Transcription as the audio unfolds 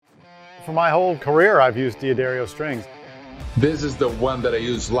For my whole career, I've used D'Addario strings. This is the one that I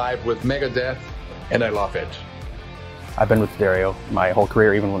use live with Megadeth, and I love it. I've been with D'Addario my whole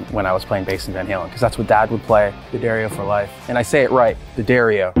career, even when I was playing bass in Van Halen, because that's what Dad would play, D'Addario for life. And I say it right,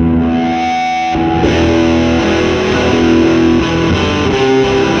 D'Addario.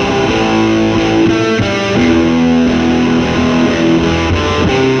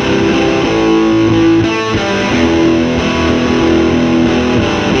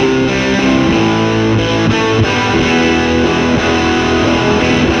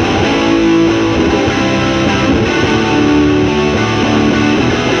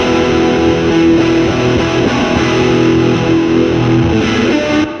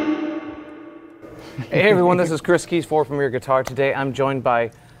 Hey everyone, this is Chris Keys, for Premier Guitar. Today I'm joined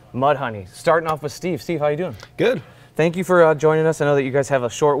by Mudhoney. Starting off with Steve. Steve, how you doing? Good. Thank you for joining us. I know that you guys have a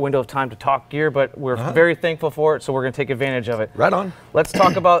short window of time to talk gear, but we're very thankful for it, so we're going to take advantage of it. Right on. Let's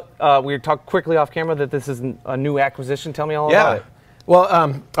talk about, we talked quickly off camera that this is a new acquisition. Tell me all about it. Well,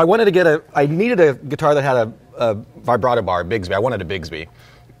 I needed a guitar that had a vibrato bar, Bigsby. I wanted a Bigsby,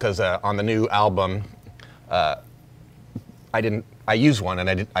 because on the new album, I used one,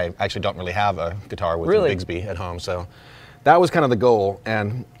 and I actually don't really have a guitar with a Bigsby at home, so that was kind of the goal.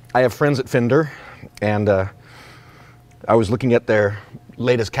 And I have friends at Fender, and I was looking at their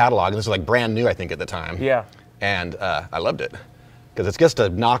latest catalog, and this was like brand new, I think, at the time. Yeah. And I loved it, because it's just a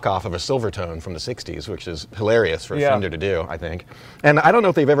knockoff of a Silvertone from the 60s, which is hilarious for a Fender to do, I think. And I don't know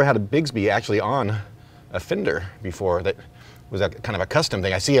if they've ever had a Bigsby actually on a Fender before that was a kind of a custom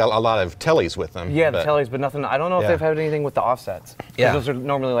thing. I see a lot of tellies with them. Yeah, the tellies, but nothing. I don't know if they've had anything with the offsets. Yeah. Those are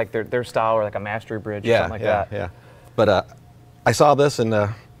normally like their style, or like a mastery bridge or something like that. Yeah. But I saw this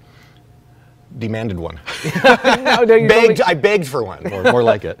and demanded one. I begged for one, more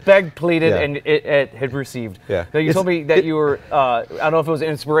like it. Begged, pleaded, and it had received. Yeah. Now, you told me that you were, I don't know if it was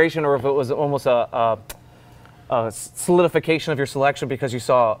inspiration or if it was almost a solidification of your selection because you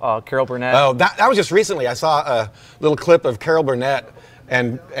saw Carol Burnett. Oh, that was just recently. I saw a little clip of Carol Burnett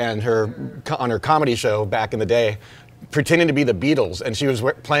and her on her comedy show back in the day, pretending to be the Beatles, and she was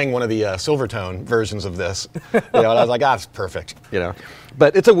playing one of the Silvertone versions of this. And I was like, it's perfect,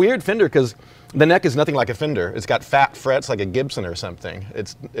 But it's a weird Fender because the neck is nothing like a Fender. It's got fat frets like a Gibson or something.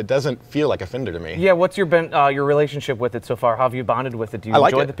 It doesn't feel like a Fender to me. Yeah, what's your relationship with it so far? How have you bonded with it? Do you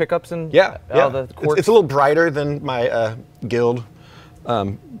enjoy the pickups and the chords? It's a little brighter than my Guild,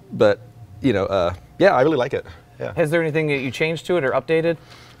 but I really like it. Yeah. Has there anything that you changed to it or updated?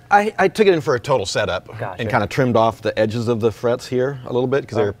 I took it in for a total setup Gotcha. and kind of trimmed off the edges of the frets here a little bit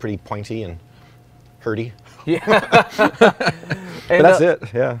because they're pretty pointy and hurty. Yeah. But that's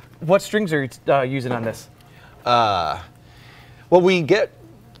it, yeah. What strings are you using on this? Well, we get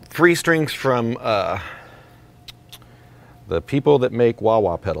 3 strings from the people that make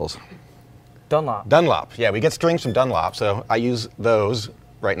wah-wah pedals. Dunlop. Dunlop, yeah, we get strings from Dunlop, so I use those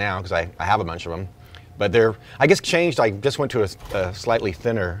right now because I have a bunch of them. But they're, I guess, changed. I just went to a slightly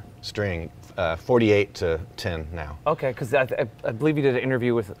thinner string, 48 to 10 now. Okay, because I believe you did an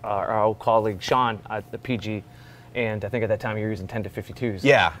interview with our old colleague Sean at the PG, and I think at that time you were using 10 to 52s.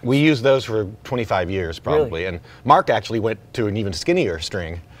 Yeah, we used those for 25 years probably. Really? And Mark actually went to an even skinnier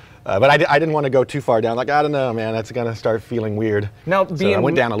string. But I didn't want to go too far down. Like, I don't know, man, that's going to start feeling weird. Now, so I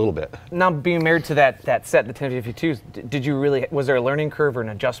went down a little bit. Now, being married to that set, the 1052s, did you really, was there a learning curve or an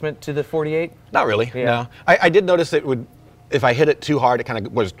adjustment to the 48? Not really, no. I did notice it would, if I hit it too hard, it kind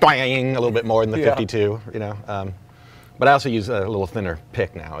of was twanging a little bit more than the 52, But I also use a little thinner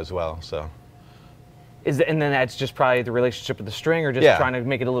pick now as well, so. And then that's just probably the relationship with the string, or just trying to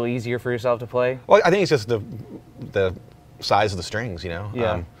make it a little easier for yourself to play? Well, I think it's just the size of the strings,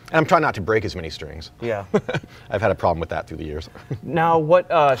 Yeah. And I'm trying not to break as many strings. Yeah. I've had a problem with that through the years. Now, what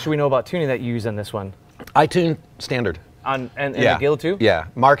should we know about tuning that you use on this one? I tune standard. And the Guild too? Yeah.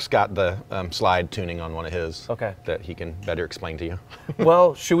 Mark's got the slide tuning on one of his that he can better explain to you.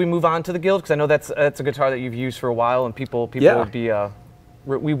 Well, should we move on to the Guild? Because I know that's a guitar that you've used for a while, and people would be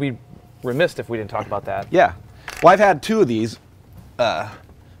we'd be remiss if we didn't talk about that. Yeah. Well, I've had 2 of these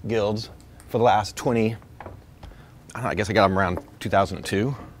Guilds for the last 20. I don't know, I guess I got them around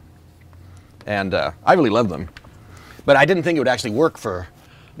 2002. And I really love them. But I didn't think it would actually work for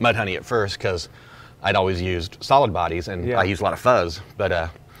Mudhoney at first because I'd always used solid bodies and I used a lot of fuzz. But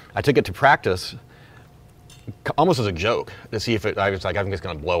I took it to practice almost as a joke to see if I was like, I'm just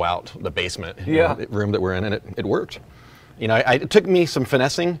going to blow out the basement room that we're in, and it worked. It took me some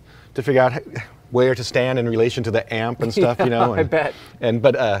finessing to figure out where to stand in relation to the amp and stuff, And, I bet.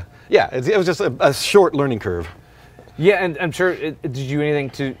 But it was just a short learning curve. Yeah, and I'm sure, did you do anything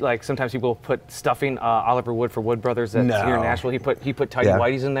to, like, sometimes people put stuffing, Oliver Wood for Wood Brothers that's here in Nashville, he put Tidy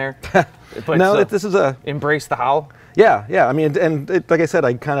Whities in there. But, no, this is a... Embrace the howl? Yeah, I mean, like I said,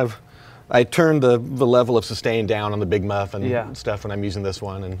 I turned the level of sustain down on the Big Muff and stuff when I'm using this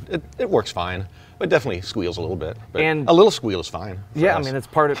one, and it works fine. It definitely squeals a little bit, but and a little squeal is fine. Yeah, us. I mean, it's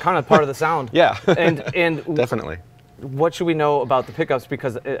part of the sound. Yeah, and definitely. What should we know about the pickups?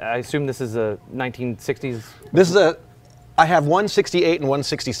 Because I assume this is a 1960s. This is I have 168 and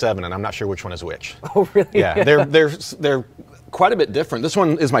 167, and I'm not sure which one is which. Oh, really? Yeah, they're quite a bit different. This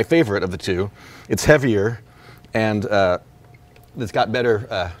one is my favorite of the two. It's heavier, and it's got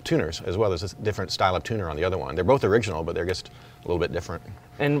better tuners as well. There's a different style of tuner on the other one. They're both original, but they're just a little bit different.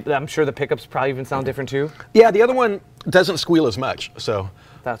 And I'm sure the pickups probably even sound different too? Yeah, the other one doesn't squeal as much, so.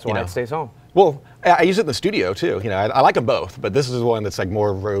 That's why it stays home. Well, I use it in the studio too. I like them both, but this is the one that's like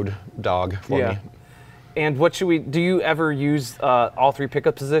more road dog for me. And what should we, do you ever use all three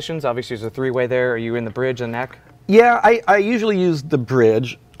pickup positions? Obviously there's a three-way there. Are you in the bridge and neck? Yeah, I usually use the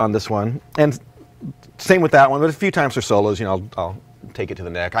bridge on this one, and same with that one, but a few times for solos, I'll take it to the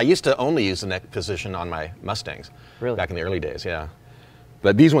neck. I used to only use the neck position on my Mustangs. Really? Back in the early days, yeah.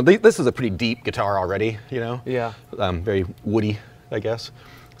 But these ones, this is a pretty deep guitar already, Yeah. Very woody, I guess.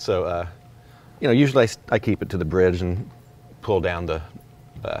 So, usually I keep it to the bridge and pull down the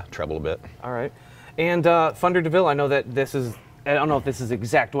treble a bit. All right. And Thunder DeVille, I know that this is, I don't know if this is the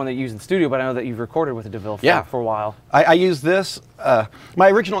exact one that you use in the studio, but I know that you've recorded with a DeVille for a while. I use this. My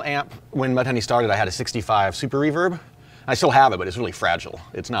original amp, when Mudhoney started, I had a 65 Super Reverb. I still have it, but it's really fragile.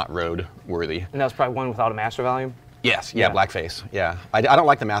 It's not road worthy. And that was probably one without a master volume? Yes, blackface, yeah. I don't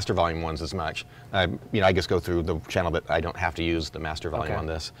like the master volume ones as much. I just go through the channel that I don't have to use the master volume on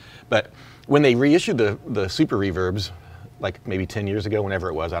this. But when they reissued the Super Reverbs, like maybe 10 years ago, whenever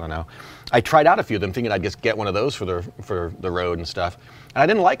it was, I don't know, I tried out a few of them thinking I'd just get one of those for the road and stuff, and I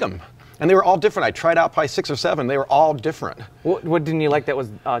didn't like them. And they were all different. I tried out probably 6 or 7. They were all different. What didn't you like that was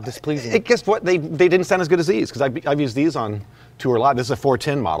displeasing? Guess what? They didn't sound as good as these, because I've used these on tour a lot. This is a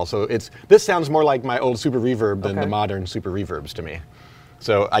 410 model, so this sounds more like my old Super Reverb than the modern Super Reverbs to me.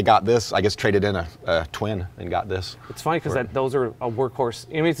 So I got this, I guess traded in a twin and got this. It's funny because those are a workhorse.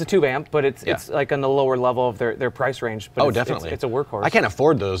 I mean, it's a tube amp, but it's like on the lower level of their price range. But definitely. It's a workhorse. I can't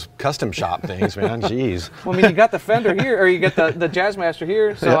afford those custom shop things, man. Jeez. Well, I mean, you got the Fender here, or you get the Jazzmaster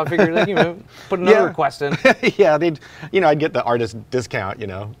here, so I figured, put another request in. Yeah, I'd get the artist discount,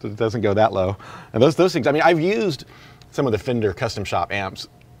 it doesn't go that low. And those things, I mean, I've used some of the Fender custom shop amps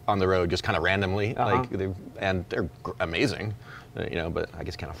on the road just kind of randomly, and they're amazing. But I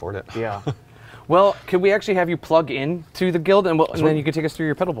just can't afford it. Yeah. Well, could we actually have you plug in to the Guild, and then you could take us through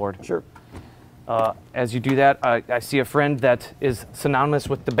your pedal board? Sure. As you do that, I see a friend that is synonymous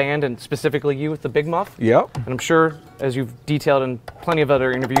with the band, and specifically you with the Big Muff. Yep. And I'm sure, as you've detailed in plenty of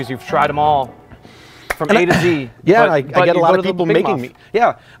other interviews, you've tried them all from A to Z. Yeah, I get a lot of people making me.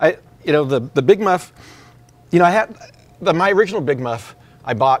 Yeah, the Big Muff. I had my original Big Muff.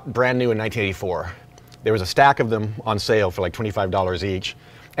 I bought brand new in 1984. There was a stack of them on sale for like $25 each.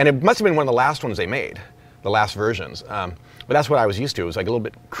 And it must have been one of the last ones they made, the last versions. But that's what I was used to. It was like a little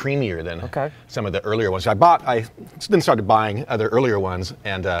bit creamier than some of the earlier ones. I then started buying other earlier ones,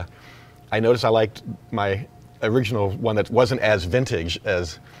 and I noticed I liked my original one that wasn't as vintage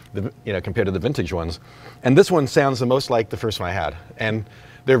as compared to the vintage ones. And this one sounds the most like the first one I had. And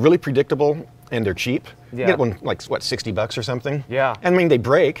they're really predictable, and they're cheap. You get one like, what, $60 or something? Yeah. I mean, they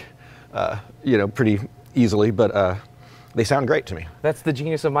break. Pretty easily, but they sound great to me. That's the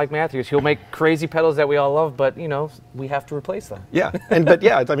genius of Mike Matthews. He'll make crazy pedals that we all love, but we have to replace them. Yeah,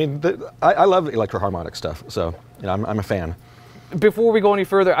 I love electro-harmonic stuff, so I'm a fan. Before we go any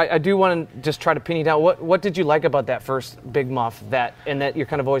further, I do want to just try to pin you down. What did you like about that first Big Muff that you're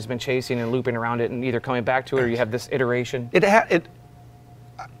kind of always been chasing and looping around it and either coming back to it or you have this iteration? I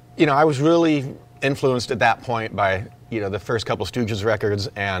was really influenced at that point by the first couple Stooges records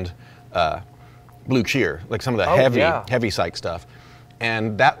and Blue Cheer, like some of the heavy psych stuff,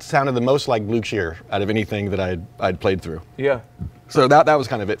 and that sounded the most like Blue Cheer out of anything that I'd played through. Yeah. So that was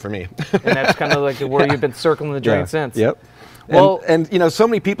kind of it for me. And that's kind of like where you've been circling the drain since. Yep. Well, and so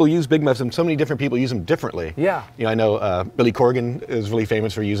many people use Big Muffs, and so many different people use them differently. Yeah. I know Billy Corgan is really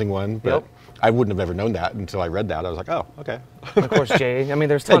famous for using one, but I wouldn't have ever known that until I read that. I was like, oh, okay. And of course, Jay. I mean,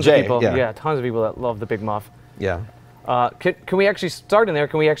 there's tons of people. Yeah, tons of people that love the Big Muff. Yeah. Can we actually start in there?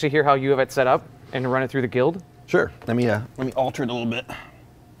 Can we actually hear how you have it set up and run it through the Guild? Sure. Let me alter it a little bit.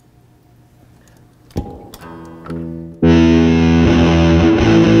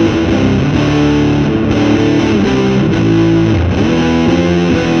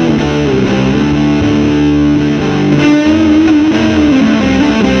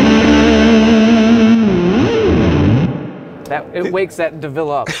 wakes that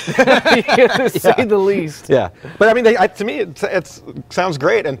DeVille up, to say the least. Yeah, but I mean, to me, it sounds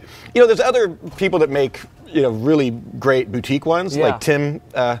great. And you know, there's other people that make really great boutique ones, like Tim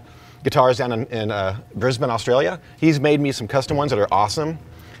Guitars down in Brisbane, Australia. He's made me some custom ones that are awesome.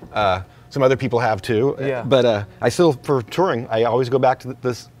 Some other people have too. Yeah. But I still, for touring, I always go back to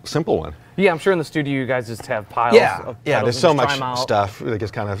this simple one. Yeah, I'm sure in the studio you guys just have piles. Of yeah. There's so much stuff. They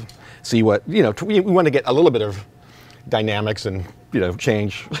just kind of see what we want to get a little bit of dynamics and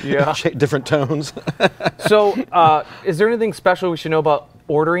change different tones. So, is there anything special we should know about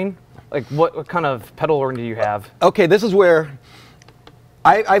ordering? Like, what kind of pedal order do you have? Okay, this is where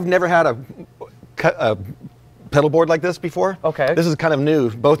I've never had a pedal board like this before. Okay. This is kind of new.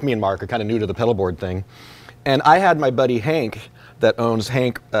 Both me and Mark are kind of new to the pedal board thing. And I had my buddy Hank, that owns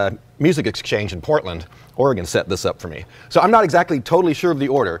Hank Music Exchange in Portland, Oregon, set this up for me. So I'm not exactly totally sure of the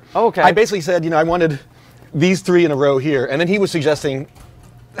order. Okay. I basically said, I wanted these 3 in a row here, and then he was suggesting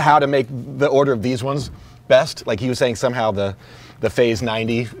how to make the order of these ones best. Like he was saying somehow the phase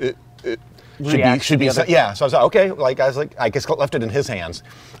 90 should be yeah. So I was like, okay. I guess left it in his hands,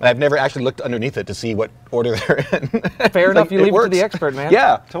 and I've never actually looked underneath it to see what order they're in. Fair enough. You leave it to the expert, man.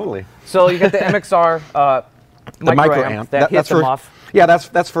 Yeah, totally. So you got the MXR micro amp that hits them off. Yeah,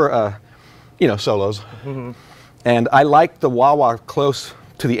 that's for solos. Mm-hmm. And I like the wah-wah close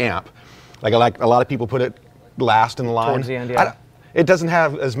to the amp. Like a lot of people put it last in the line. Towards the end, yeah. It doesn't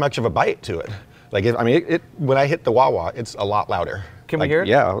have as much of a bite to it. Like when I hit the wah-wah, it's a lot louder. Can we hear it?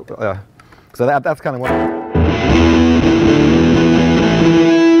 Yeah. So that's kind of what.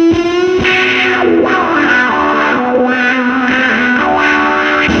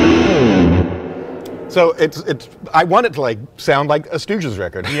 So I want it to sound like a Stooges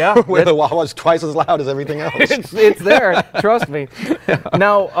record. Yeah. Where the wah-wah's twice as loud as everything else. it's there. Trust me. Yeah.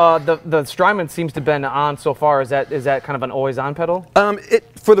 Now the Strymon seems to have been on so far. Is that kind of an always on pedal?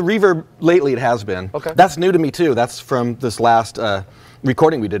 For the reverb lately it has been. Okay. That's new to me too. That's from this last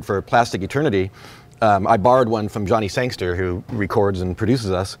recording we did for Plastic Eternity. I borrowed one from Johnny Sangster, who records and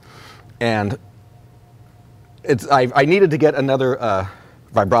produces us, and I needed to get another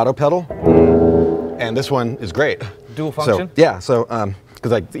vibrato pedal. And this one is great. Dual function? So, yeah, so,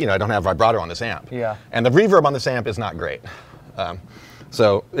 because I don't have vibrato on this amp. Yeah. And the reverb on this amp is not great.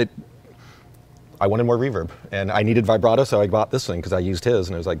 So I wanted more reverb, and I needed vibrato, so I bought this thing because I used his,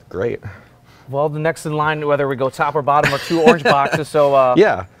 and it was like, great. Well, the next in line, whether we go top or bottom, are 2 orange boxes, so...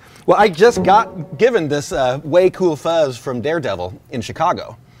 Yeah. Well, I just got given this Way Cool Fuzz from Daredevil in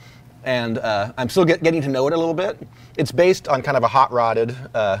Chicago, and I'm still getting to know it a little bit. It's based on kind of a hot-rodded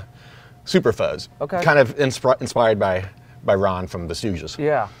Super Fuzz. Okay. Kind of inspired by Ron from the Stooges.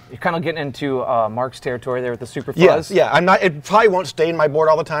 Yeah, you're kind of getting into Mark's territory there with the Super Fuzz. Yes, yeah. I'm not. It probably won't stay in my board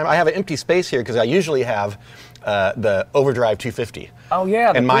all the time. I have an empty space here because I usually have the Overdrive 250. Oh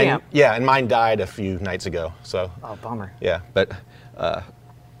yeah, and mine. Preamp. Yeah, and mine died a few nights ago. So. Oh, bummer. Yeah, but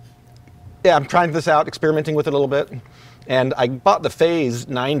yeah, I'm trying this out, experimenting with it a little bit, and I bought the Phase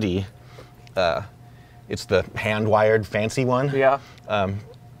 90. It's the hand-wired fancy one. Yeah.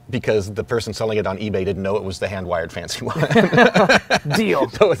 Because the person selling it on eBay didn't know it was the hand-wired fancy one. Deal.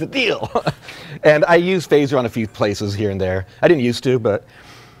 So it's a deal. And I use phaser on a few places here and there. I didn't used to, but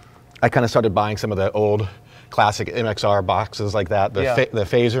I kind of started buying some of the old classic MXR boxes like that. The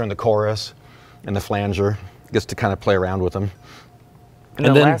phaser and the chorus and the flanger, just to kind of play around with them. And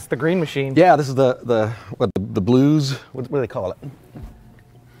then last, the Green Machine. Yeah, this is the blues. What do they call it?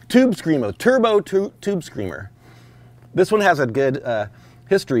 Tube Screamo, Tube Screamer. This one has a good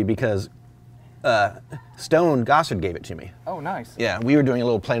history because Stone Gossard gave it to me. Oh, nice. Yeah, we were doing a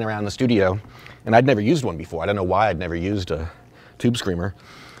little playing around in the studio, and I'd never used one before. I don't know why I'd never used a Tube Screamer,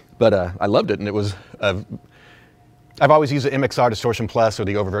 but I loved it, and it was. I've always used the MXR Distortion Plus or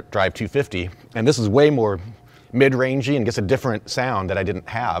the Overdrive 250, and this is way more mid-rangey and gets a different sound that I didn't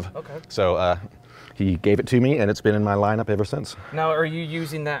have. Okay. So he gave it to me, and it's been in my lineup ever since. Now, are you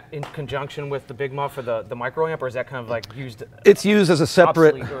using that in conjunction with the Big Muff or the micro amp, or is that kind of like used? It's used as a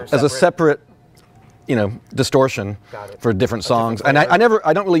separate, distortion for different songs. And I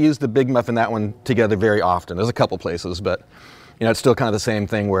don't really use the Big Muff and that one together very often. There's a couple places, but it's still kind of the same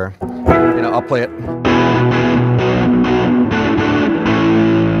thing where, I'll play it.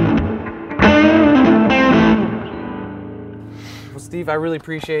 Steve, I really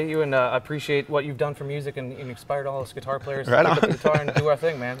appreciate you, and I appreciate what you've done for music and inspired all us guitar players right to pick up the guitar and do our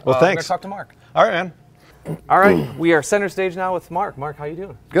thing, man. Well, thanks. We're going to talk to Mark. All right, man. All right, we are center stage now with Mark. Mark, how you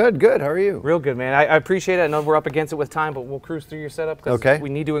doing? Good. How are you? Real good, man. I appreciate it. I know we're up against it with time, but we'll cruise through your setup because we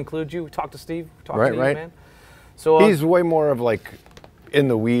need to include you. Talk to Steve. Talk to you, man. So he's way more of in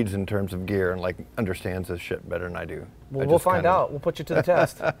the weeds in terms of gear and like understands this shit better than I do. Well, we'll find out. We'll put you to the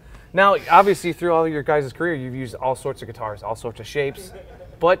test. Now, obviously, through all your guys' career, you've used all sorts of guitars, all sorts of shapes,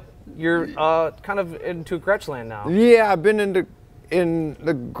 but you're kind of into Gretsch land now. Yeah, I've been the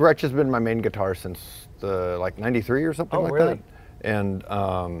Gretsch has been my main guitar since the like '93 or something like really? that. And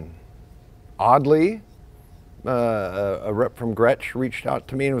oddly, a rep from Gretsch reached out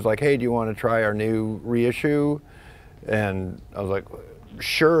to me and was like, "Hey, do you want to try our new reissue?" And I was like,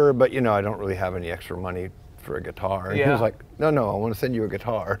 "Sure, but you know, I don't really have any extra money for a guitar." And he was like, "No, I want to send you a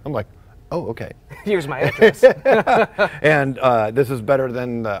guitar." I'm like, "Oh, okay." Here's my address. And this is better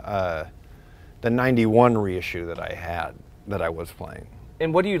than the '91 reissue that I had that I was playing.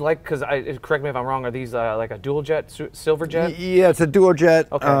 And what do you like? Because correct me if I'm wrong. Are these like a dual jet, silver jet? Yeah, it's a dual jet.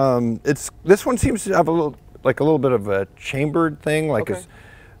 Okay. This one seems to have a little bit of a chambered thing, like Okay. it's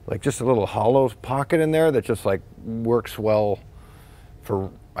like just a little hollow pocket in there that just like works well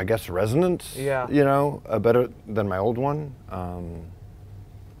for, I guess, resonance. Yeah. You know, better than my old one.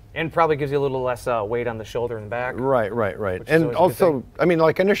 And probably gives you a little less weight on the shoulder and back. Right. Which is And always a good also, thing. I mean,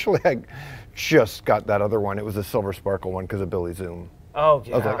 like initially I just got that other one. It was a Silver Sparkle one because of Billy Zoom. Oh,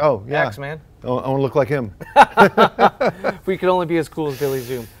 yeah. I was like, oh, yeah. Axe, man. I want to look like him. We could only be as cool as Billy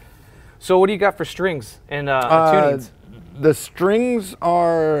Zoom. So what do you got for strings and tunings? The strings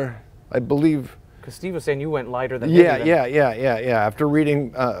are, I believe. Because Steve was saying you went lighter than Yeah. heavy then. After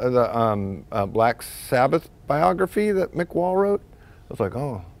reading the Black Sabbath biography that Mick Wall wrote, I was like,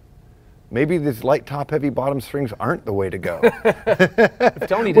 oh, maybe these light top, heavy bottom strings aren't the way to go.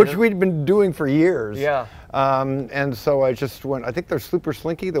 Tony Which didn't. we'd been doing for years. Yeah. And so I just went, I think they're super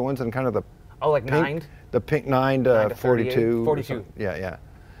slinky, the ones in kind of the Oh, like pink, 9? the pink 9 9 to to 38? 42. 42. Yeah.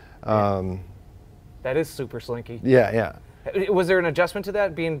 That is super slinky. Yeah. Was there an adjustment to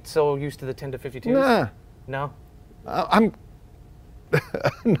that, being so used to the 10 to 52s? Nah. No? I'm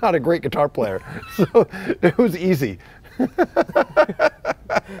not a great guitar player, so it was easy.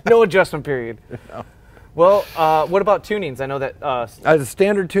 No adjustment period. No. Well, what about tunings? I know that... As a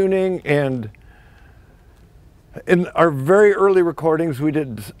standard tuning, and in our very early recordings,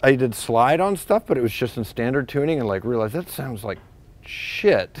 I did slide on stuff, but it was just in standard tuning, and like realized that sounds like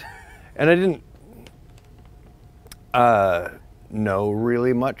shit, and I didn't know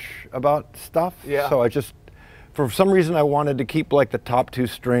really much about stuff. Yeah. So I just, for some reason, I wanted to keep like the top 2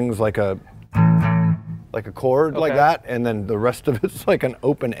 strings like a chord like Okay. that, and then the rest of it's like an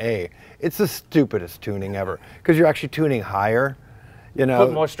open A. It's the stupidest tuning ever because you're actually tuning higher, you know.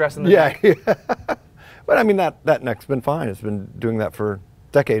 Put more stress in the neck. Yeah. But I mean that neck's been fine. It's been doing that for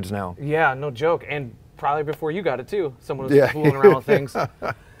decades now. Yeah, no joke. And probably before you got it too. Someone was Yeah. fooling around with things.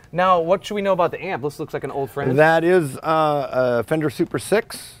 Now, what should we know about the amp? This looks like an old friend. That is a Fender Super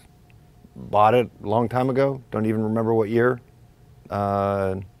 6. Bought it a long time ago. Don't even remember what year.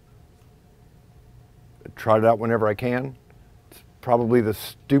 Trot it out whenever I can. It's probably the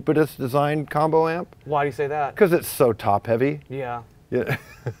stupidest designed combo amp Why do you say that? because it's so top heavy. Yeah. Yeah.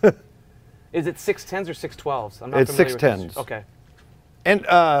 Is it 610s or 612s? I'm not It's familiar with 610s. this. Okay. And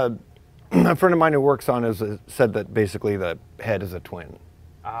a friend of mine who works on it said that basically the head is a twin.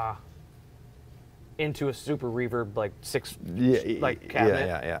 Into a super reverb, like Yeah,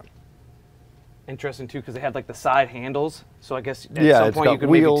 cabinet. Yeah. Interesting too, because they had like the side handles. So I guess at Yeah, some it's point you got could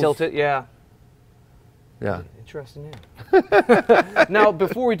wheels. maybe tilt it. Yeah. Yeah. Interesting. Yeah. Now,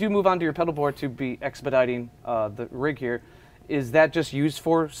 before we do move on to your pedal board to be expediting the rig here, is that just used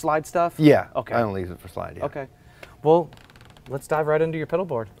for slide stuff? Yeah. Okay. I only use it for slide. Yeah. Okay. Well, let's dive right into your pedal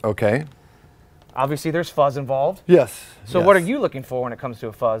board. Okay. Obviously, there's fuzz involved. Yes. So yes. what are you looking for when it comes to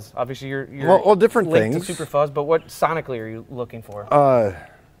a fuzz? Obviously, you're Well, different linked things. to super fuzz, but what sonically are you looking for?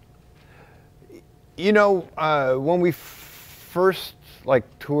 You know, when we first like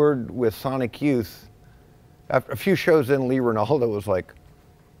toured with Sonic Youth, after a few shows in, Lee Ronaldo was like,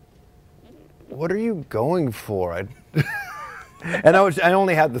 "What are you going for?" And I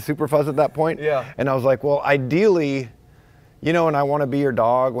only had the super fuzz at that point. Yeah. And I was like, well, ideally, you know, and I Want to Be Your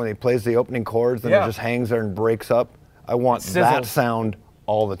Dog, when he plays the opening chords, then Yeah. it just hangs there and breaks up. I want that Sizzles. sound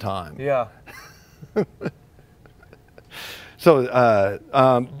all the time. Yeah. So,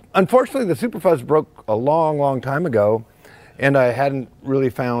 unfortunately, the super fuzz broke a long time ago, and I hadn't really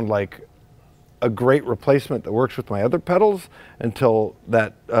found like a great replacement that works with my other pedals until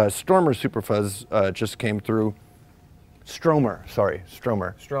that Stormer super fuzz just came through. Stromer.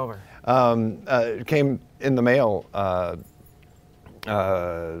 Stromer. It came in the mail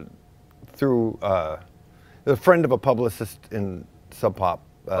through a friend of a publicist in Sub Pop,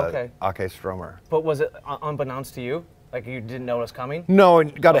 Okay. Ake Stromer. But was it unbeknownst to you? Like you didn't know it was coming? No,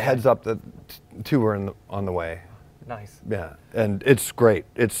 and got a heads up that two were on the way. Nice. Yeah, and it's great.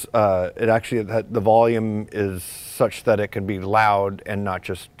 It's it actually the volume is such that it can be loud and not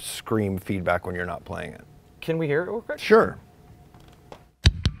just scream feedback when you're not playing it. Can we hear it real quick? Sure.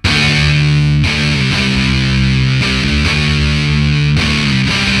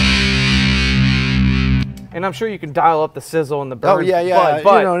 And I'm sure you can dial up the sizzle and the burn. Oh yeah.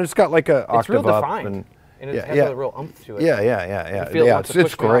 But you know, and it's got like a it's real octave up defined, and it yeah, has yeah. a real oomph to it. Yeah. I feel it wants to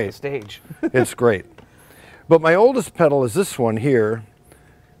It's push me off the great. stage. It's great. But my oldest pedal is this one here,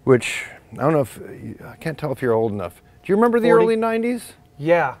 which I don't know if I can't tell if you're old enough. Do you remember the 40? early '90s?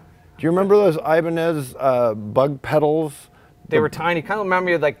 Yeah. Do you remember those Ibanez bug pedals? They were tiny. Kind of remind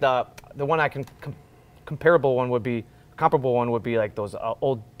me of like the one I can comparable one would be like those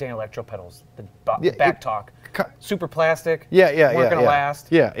old Dan Electro pedals, the back talk. Super plastic. Yeah. Weren't gonna last.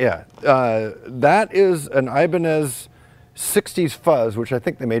 Yeah. That is an Ibanez 60s fuzz, which I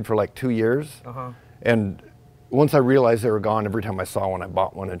think they made for like 2 years. And once I realized they were gone, every time I saw one, I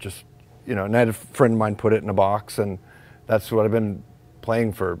bought one. And just, you know, and I had a friend of mine put it in a box, and that's what I've been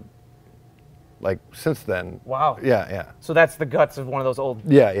playing for, like, since then. Wow. Yeah. So that's the guts of one of those old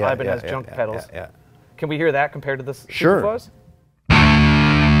Ibanez junk pedals. Yeah. Can we hear that compared to this Sure. Super Fuzz?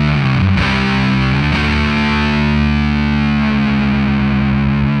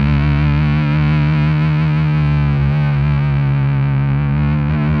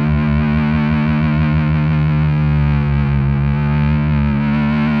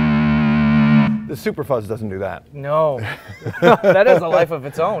 The Super Fuzz doesn't do that. No. That has a life of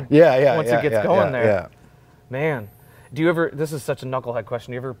its own. Yeah. Once it gets going there. Yeah. Man. Do you ever, this is such a knucklehead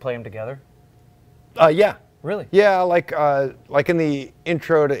question, do you ever play them together? Yeah. Really? Yeah, like in the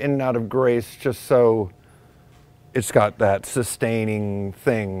intro to In and Out of Grace, just so it's got that sustaining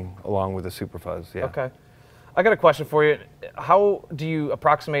thing along with the Super Fuzz. Yeah. Okay. I got a question for you. How do you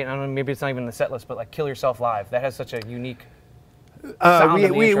approximate, I don't know, maybe it's not even the set list, but like Kill Yourself Live? That has such a unique sound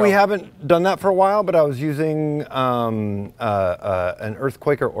in the intro. We haven't done that for a while, but I was using an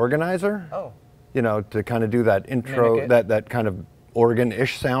Earthquaker organizer. Oh. You know, to kind of do that intro, Mimic it. that kind of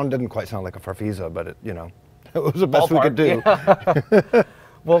organ-ish sound. Didn't quite sound like a Farfisa, but it, you know, it was the best we could do. Yeah.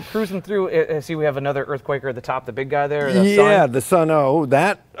 Well, cruising through, see we have another Earthquaker at the top, the big guy there. The Yeah, the Sun O.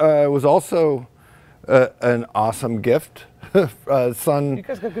 That was also an awesome gift. Sun. You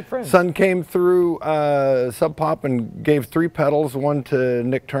guys got good friends. Sun came through Sub Pop and gave 3 pedals, one to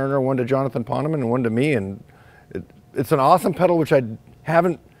Nick Turner, one to Jonathan Poneman, and one to me. And it's an awesome pedal, which I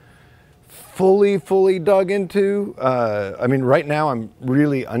haven't fully dug into. I mean, right now I'm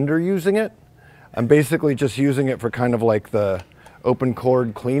really underusing it. I'm basically just using it for kind of like the open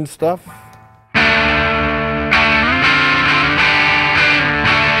chord clean stuff.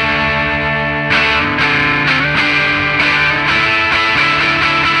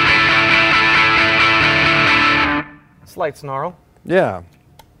 Slight snarl. Yeah.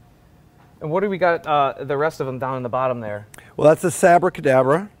 And what do we got, the rest of them down in the bottom there? Well, that's a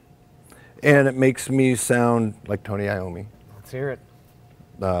Sabracadabra, and it makes me sound like Tony Iommi. Let's hear it.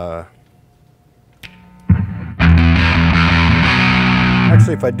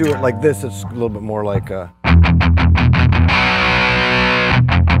 Actually, if I do it like this, it's a little bit more like a...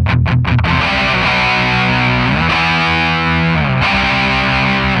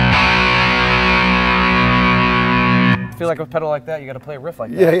 I feel like with a pedal like that, you got to play a riff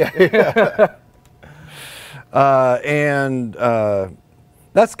like that. Yeah. And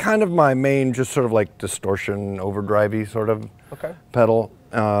that's kind of my main, just sort of like distortion, overdrivey sort of pedal.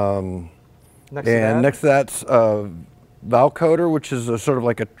 Next to that's Valcoder, which is a sort of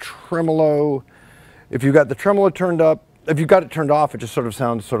like a tremolo. If you got the tremolo turned up, if you got it turned off, it just sort of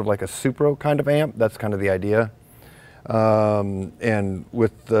sounds sort of like a Supro kind of amp. That's kind of the idea. And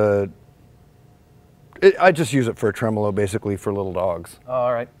with the, I just use it for a tremolo, basically for little dogs. Oh,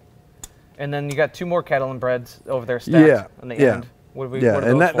 all right. And then you got 2 more kettle and breads over there stacked on the end. What are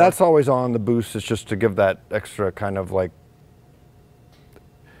and those for? that's always on the boost. It's just to give that extra kind of like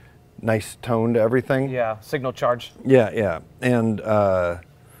nice tone to everything. Yeah, signal charge. Yeah. And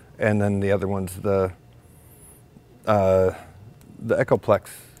then the other one's the Echoplex.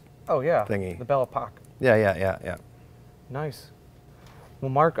 Oh yeah, thingy. the Belle Epoque. Yeah. Nice. Well,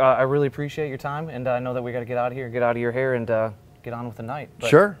 Mark, I really appreciate your time, and I know that we got to get out of here, get out of your hair, and get on with the night. But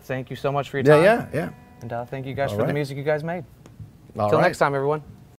sure. Thank you so much for your time. Yeah. And thank you guys for the music you guys made. All Till right. next time, everyone.